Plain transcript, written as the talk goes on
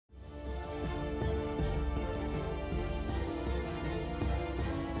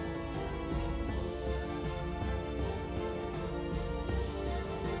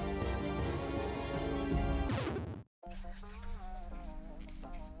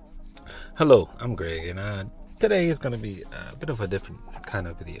Hello, I'm Greg, and today is going to be a bit of a different kind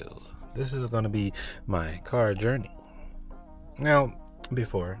of video. This is going to be my car journey. Now,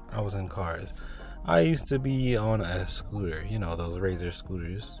 before I was in cars, I used to be on a scooter, those Razor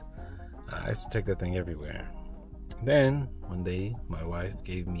scooters. I used to take that thing everywhere. Then, one day, my wife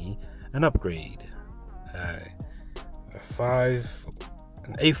gave me an upgrade. An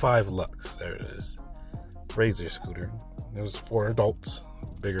A5 Lux, there it is. Razor scooter. It was for adults,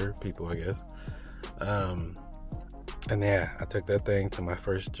 bigger people, I guess. And yeah, I took that thing to my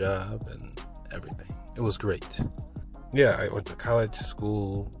first job and everything. It was great. Yeah, I went to college,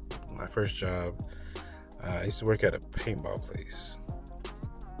 school, my first job. I used to work at a paintball place.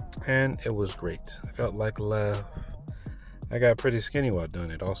 And it was great. I felt like love. I got pretty skinny while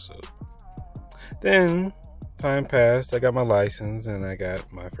doing it also. Then, time passed, I got my license and I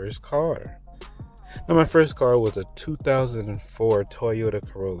got my first car. Now, my first car was a 2004 Toyota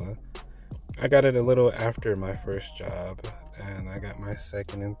Corolla. I got it a little after my first job, and I got my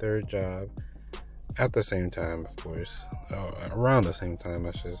second and third job at the same time, of course. Around the same time,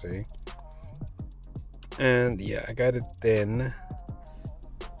 I should say. And yeah, I got it then.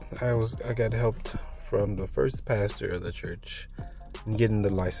 I got helped from the first pastor of the church in getting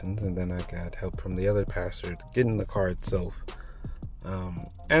the license, and then I got help from the other pastor getting the car itself.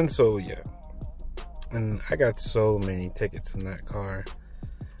 And so, yeah. And I got so many tickets in that car.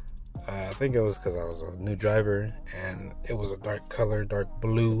 I think it was because I was a new driver and it was a dark color, dark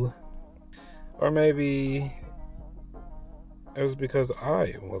blue. Or maybe it was because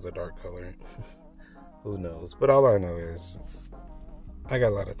I was a dark color. Who knows? But all I know is I got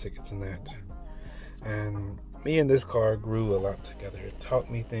a lot of tickets in that. And me and this car grew a lot together. It taught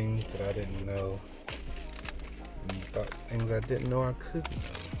me things that I didn't know. And things I didn't know I could know.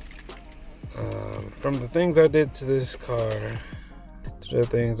 From the things I did to this car to the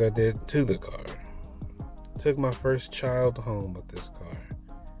things I did to the car. Took my first child home with this car.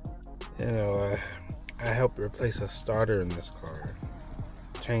 I helped replace a starter in this car.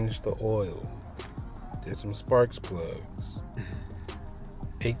 Changed the oil. Did some sparks plugs.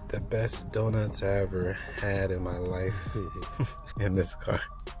 Ate the best donuts I ever had in my life in this car.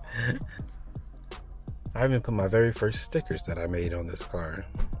 I even put my very first stickers that I made on this car.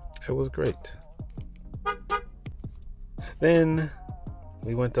 It was great. Then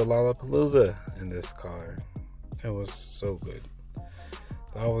we went to Lollapalooza in this car. It was so good.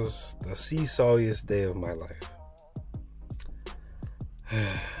 That was the seesawiest day of my life.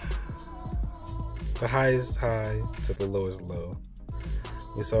 The highest high to the lowest low.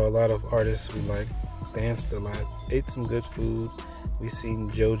 We saw a lot of artists we liked, danced a lot, ate some good food. We seen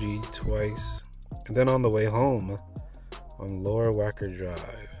Joji twice. And then on the way home, on Lower Wacker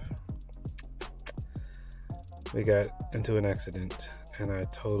Drive, we got into an accident and I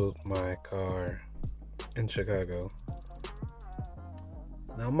totaled my car in Chicago.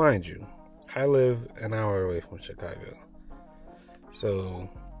 Now, mind you, I live an hour away from Chicago. So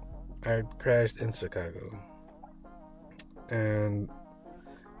I crashed in Chicago. And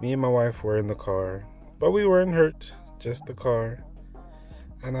me and my wife were in the car, but we weren't hurt, just the car.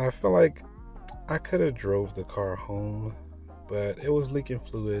 And I feel like I could have drove the car home, but it was leaking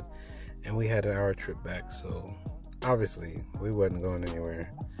fluid and we had an hour trip back, so obviously we wasn't going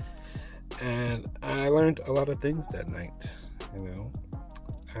anywhere. And I learned a lot of things that night.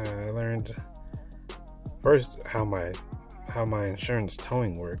 I learned first how my insurance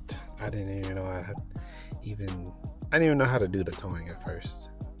towing worked. I didn't even know how to do the towing at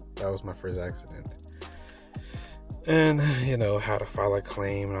first. That was my first accident. And how to file a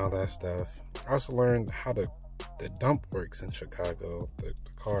claim and all that stuff. I also learned how the dump works in Chicago. The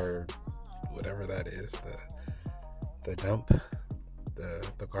car, whatever that is, the dump,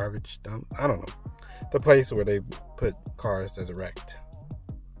 the garbage dump. I don't know. The place where they put cars that are wrecked.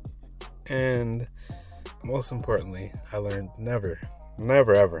 And most importantly, I learned never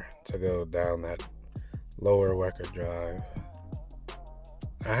ever to go down that Lower Wacker Drive.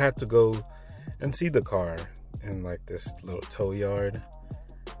 I had to go and see the car in like this little tow yard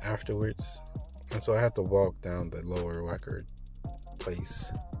afterwards. And so I had to walk down the Lower Wacker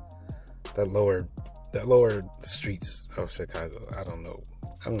place. That lower streets of Chicago. I don't know.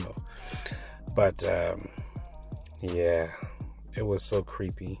 But yeah, it was so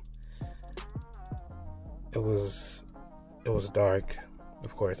creepy. It was dark.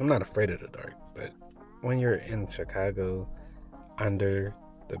 Of course, I'm not afraid of the dark, but when you're in Chicago under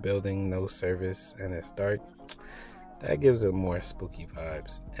the building, no service, and it's dark, that gives it more spooky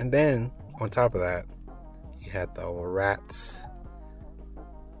vibes. And then on top of that, you had the rats.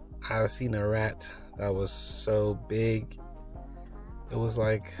 I've seen a rat that was so big. It was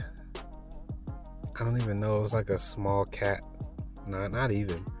like I don't even know. It was like a small cat. Not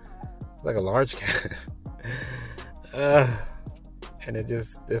even. Like a large cat. And it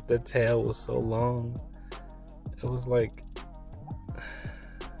just, the tail was so long. It was like,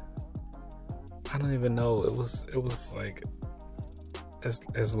 I don't even know. It was like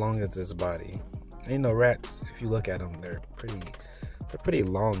as long as its body. And, you know, rats, if you look at them, they're pretty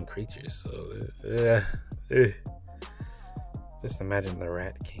long creatures. So just imagine the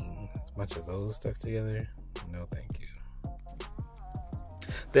Rat King. A bunch of those stuck together. No, thank you.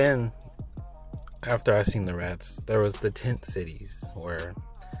 Then, after I seen the rats, there was the tent cities where,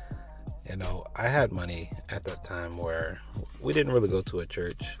 you know, I had money at that time where we didn't really go to a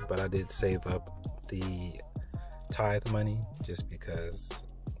church, but I did save up the tithe money just because,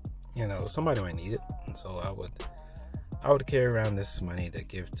 you know, somebody might need it. And so I would carry around this money to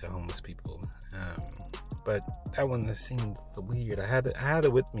give to homeless people. But that one seemed weird. I had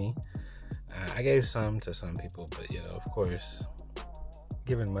it with me. I gave some to some people, but, you know, of course,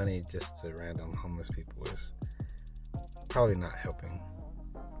 giving money just to random homeless people is probably not helping.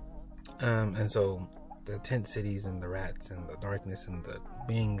 And so the tent cities and the rats and the darkness and the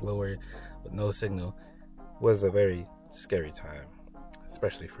being lowered with no signal was a very scary time,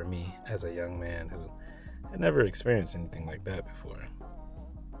 especially for me as a young man who had never experienced anything like that before.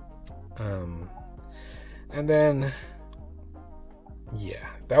 And then, yeah,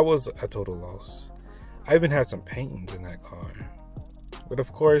 that was a total loss. I even had some paintings in that car. But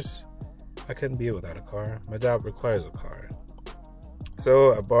of course, I couldn't be without a car. My job requires a car.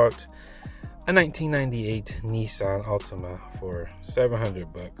 So I bought a 1998 Nissan Altima for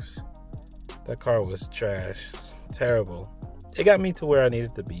 $700. That car was trash. Terrible. It got me to where I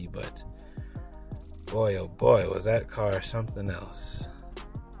needed to be, but boy, oh boy, was that car something else.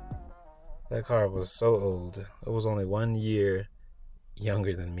 That car was so old. It was only 1 year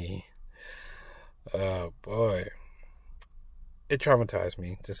younger than me. Oh boy. It traumatized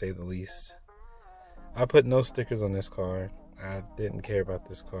me, to say the least. I put no stickers on this car. I didn't care about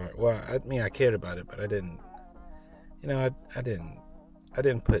this car. Well, I mean, I cared about it, but I didn't. You know, I didn't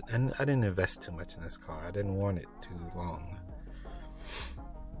invest too much in this car. I didn't want it too long.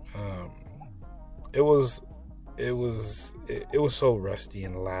 It was so rusty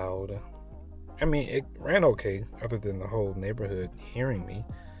and loud. I mean, it ran okay, other than the whole neighborhood hearing me,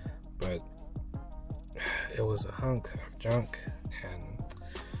 but it was a hunk of junk. And,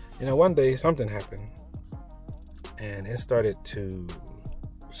 you know, one day something happened and it started to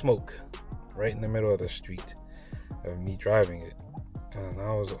smoke right in the middle of the street of me driving it. And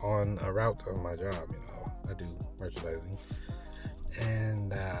I was on a route of my job, you know, I do merchandising.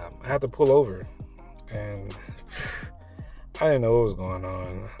 And I had to pull over. And I didn't know what was going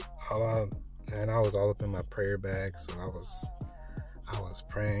on. And I was all up in my prayer bag, so I was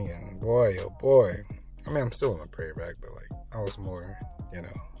praying, and boy, oh boy. I mean, I'm still in my prayer bag, but like, I was more, you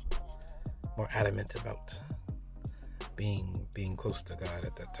know, more adamant about being close to God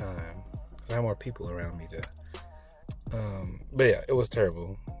at that time, because I had more people around me but yeah, it was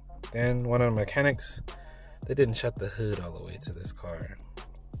terrible. Then one of the mechanics, they didn't shut the hood all the way to this car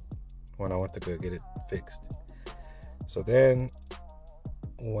when I went to go get it fixed. So then,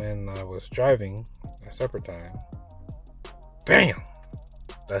 when I was driving a separate time, bam!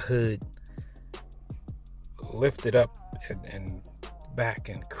 The hood lifted up and back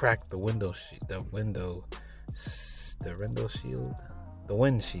and cracked the windshield.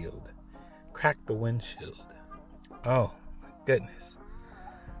 Cracked the windshield. Oh my goodness.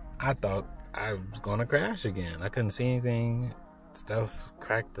 I thought I was gonna crash again. I couldn't see anything. Stuff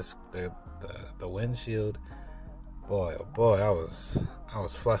cracked the windshield. Boy, oh boy, I was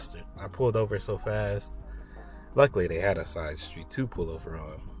flustered. I pulled over so fast. Luckily, they had a side street to pull over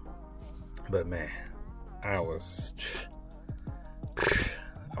on. But man, I was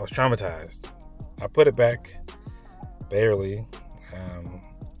traumatized. I put it back, barely.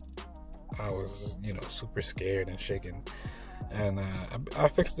 I was, you know, super scared and shaken. And I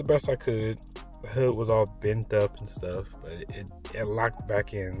fixed the best I could. The hood was all bent up and stuff, but it locked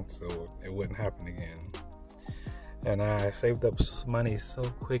back in so it wouldn't happen again. And I saved up money so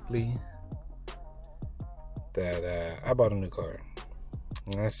quickly that I bought a new car.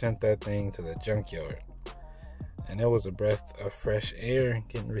 And I sent that thing to the junkyard. And it was a breath of fresh air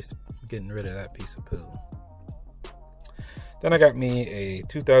getting rid of that piece of poo. Then I got me a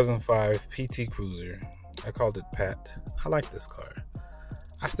 2005 PT Cruiser. I called it Pat. I like this car.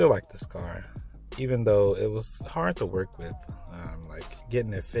 I still like this car, even though it was hard to work with. Like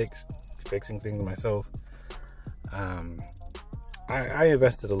getting it fixing things myself. I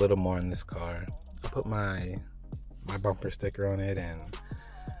invested a little more in this car. I put my bumper sticker on it, and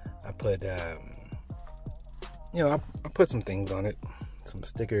I put you know, I put some things on it, some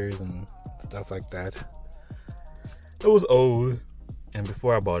stickers and stuff like that. It was old, and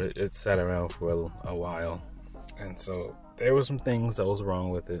before I bought it, it sat around for a while, and so there were some things that was wrong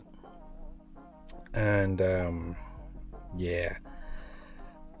with it. And yeah,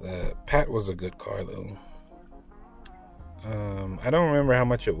 the Pat was a good car though. I don't remember how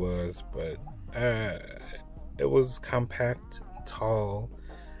much it was, but it was compact, tall.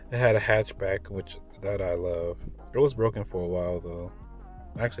 It had a hatchback, which that I love. It was broken for a while though.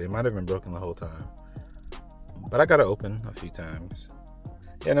 Actually, it might have been broken the whole time, but I got it open a few times.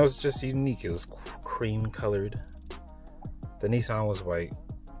 Yeah, and it was just unique. It was cream colored. The Nissan was white.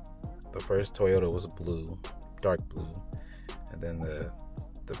 The first Toyota was blue, dark blue, and then the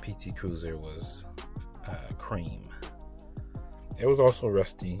PT Cruiser was cream. It was also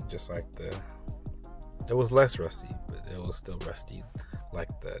rusty, just like it was less rusty, but it was still rusty like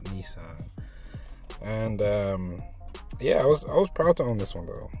the Nissan. And yeah, I was proud to own this one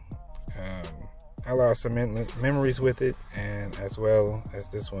though. I lost some memories with it, and as well as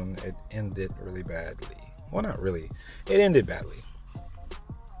this one, it ended really badly. Well, not really. It ended badly.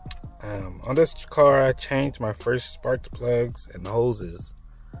 On this car, I changed my first spark plugs and the hoses.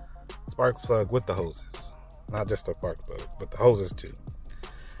 Spark plug with the hoses. Not just the spark plug, but the hoses too.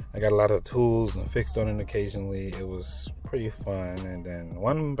 I got a lot of tools and fixed on it occasionally. It was pretty fun. And then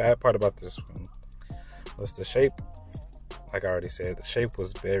one bad part about this one was the shape. Like I already said, the shape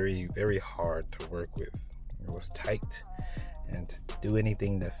was very, very hard to work with. It was tight, and to do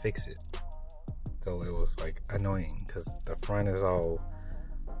anything to fix it, so it was like annoying because the front is all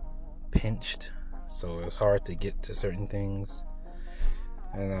pinched, so it was hard to get to certain things.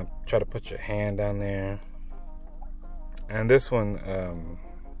 And I try to put your hand down there. And this one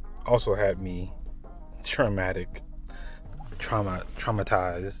also had me traumatized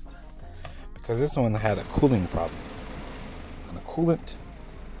because this one had a cooling problem. And a coolant,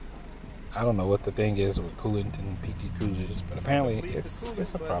 I don't know what the thing is with coolant and PT Cruisers, but apparently it's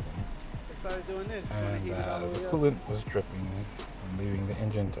a problem. And the coolant was dripping and leaving the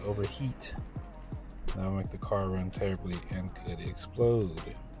engine to overheat. That would make the car run terribly and could explode.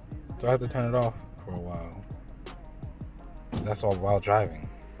 So I had to turn it off for a while. That's all while driving.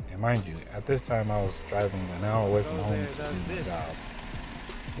 And mind you, at this time I was driving an hour away from home to do the job,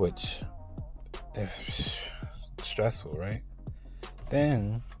 which is stressful, right?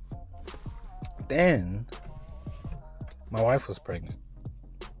 Then my wife was pregnant.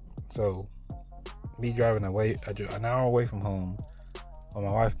 So me driving an hour away from home, or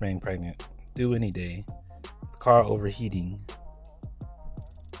my wife being pregnant, due any day, the car overheating,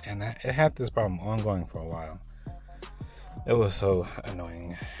 and it had this problem ongoing for a while. It was so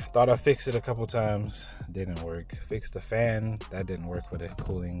annoying. Thought I fixed it a couple times, didn't work. Fixed the fan, that didn't work for the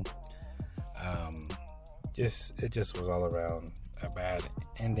cooling. It just was all around a bad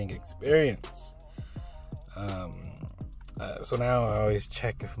ending experience. So now I always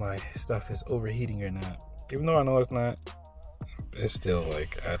check if my stuff is overheating or not. Even though I know it's not, it's still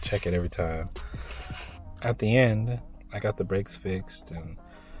like I check it every time. At the end, I got the brakes fixed and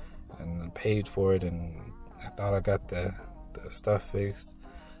paid for it, and I thought I got the stuff fixed.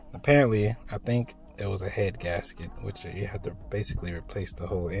 Apparently, I think it was a head gasket, which you had to basically replace the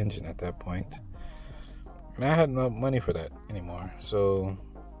whole engine at that point. And I had no money for that anymore. So,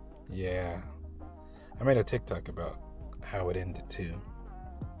 yeah. I made a TikTok about how it ended too.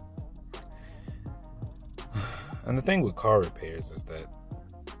 And the thing with car repairs is that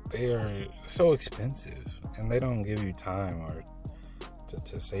they are so expensive, and they don't give you time or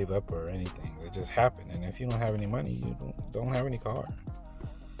to save up or anything. They just happen, and if you don't have any money, you don't have any car.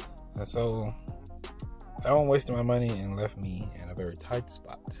 And so that one wasted my money and left me in a very tight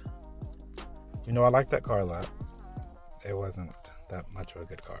spot. You know, I liked that car a lot. It wasn't that much of a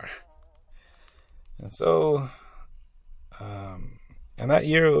good car. And so, and that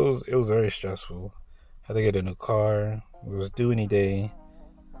year it was very stressful. Had to get a new car. It was due any day.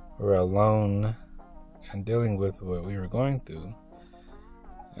 We were alone and dealing with what we were going through.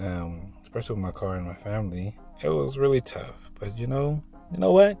 Especially with my car and my family. It was really tough. But you know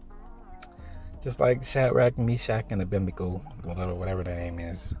what? Just like Shadrach, Meshach, and Abednego, whatever their name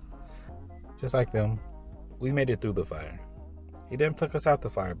is. Just like them, we made it through the fire. He didn't pluck us out the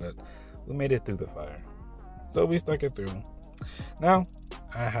fire, but we made it through the fire. So we stuck it through. Now,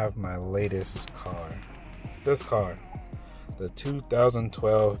 I have my latest car. This car, the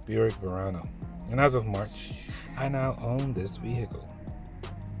 2012 Buick Verano. And as of March, I now own this vehicle.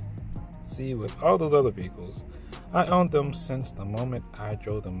 See, with all those other vehicles, I owned them since the moment I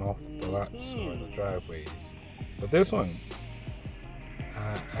drove them off the lots or the driveways. But this one,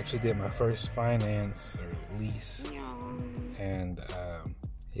 I actually did my first finance or lease. And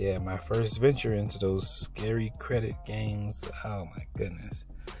yeah, my first venture into those scary credit games. Oh my goodness.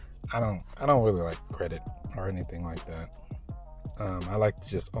 I don't really like credit or anything like that. I like to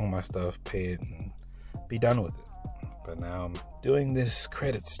just own my stuff, pay it, and be done with it. But now I'm doing this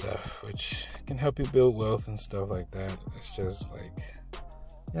credit stuff, which can help you build wealth and stuff like that. It's just like,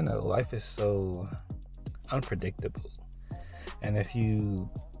 life is so unpredictable. And if you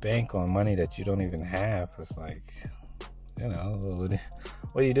bank on money that you don't even have, it's like,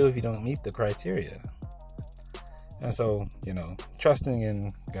 what do you do if you don't meet the criteria? And so, trusting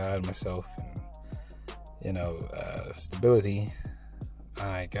in God, myself, and, stability,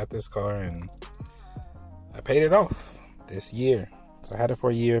 I got this car and I paid it off this year. So I had it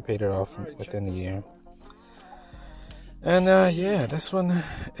for a year, paid it off within the year. And yeah, this one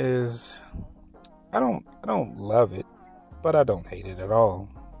is, I don't love it, but I don't hate it at all.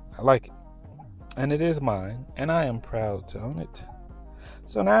 I like it. And it is mine, and I am proud to own it.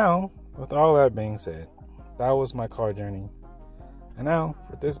 So now, with all that being said, that was my car journey. And now,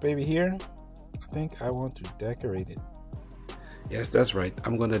 for this baby here, I think I want to decorate it. Yes, that's right.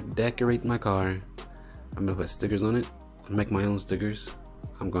 I'm going to decorate my car. I'm going to put stickers on it, make my own stickers.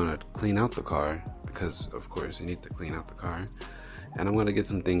 I'm going to clean out the car, because, of course, you need to clean out the car. And I'm going to get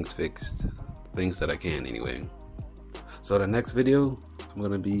some things fixed, things that I can anyway. So the next video, I'm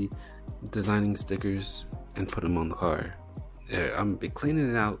going to be designing stickers and put them on the car. Yeah, I'm going to be cleaning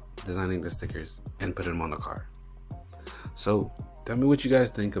it out, designing the stickers, and put them on the car. So tell me what you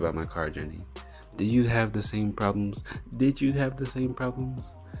guys think about my car journey. Do you have the same problems? Did you have the same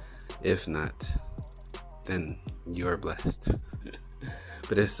problems? If not, then you are blessed.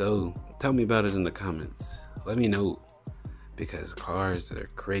 But if so, tell me about it in the comments. Let me know, because cars are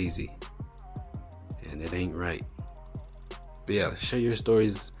crazy and it ain't right. But yeah, share your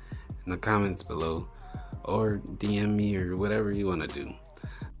stories in the comments below, or DM me, or whatever you want to do.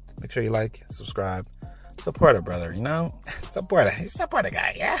 Make sure you like, subscribe, support a brother, support a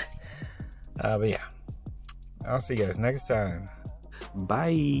guy, yeah. But yeah, I'll see you guys next time.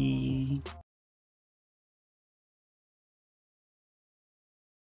 Bye.